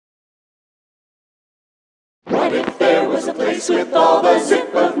face with all the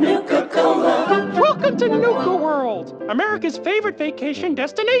zip of Nuka-Cola. Welcome to Nuka-World, America's favorite vacation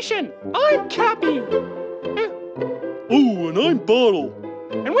destination. I'm Cappy. Oh, and I'm Bottle.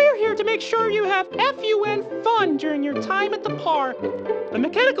 And we're here to make sure you have FUN fun during your time at the park. The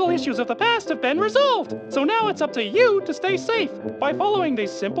mechanical issues of the past have been resolved, so now it's up to you to stay safe by following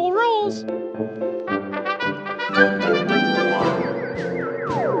these simple rules.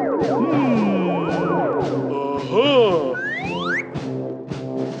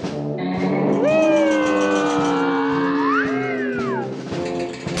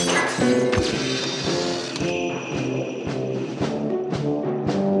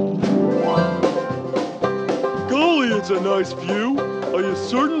 Golly, it's a nice view. Are you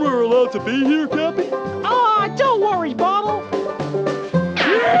certain we're allowed to be here, Cappy? Don't worry, Bottle.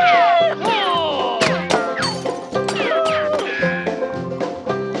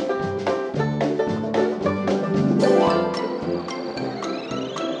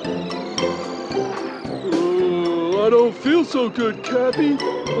 I don't feel so good, Cappy.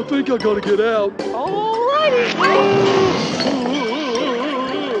 I think I gotta get out. Alrighty.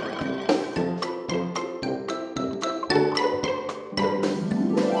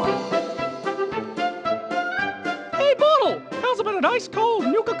 Hey, Bottle, how's about an ice cold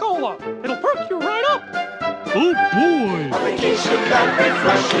Nuka-Cola? It'll perk you right up. Oh, boy. A vacation that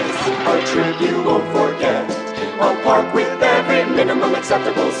refreshes, a trip you won't forget. A park with every minimum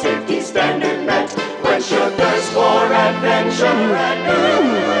acceptable safety standard met. Quench your thirst for adventure and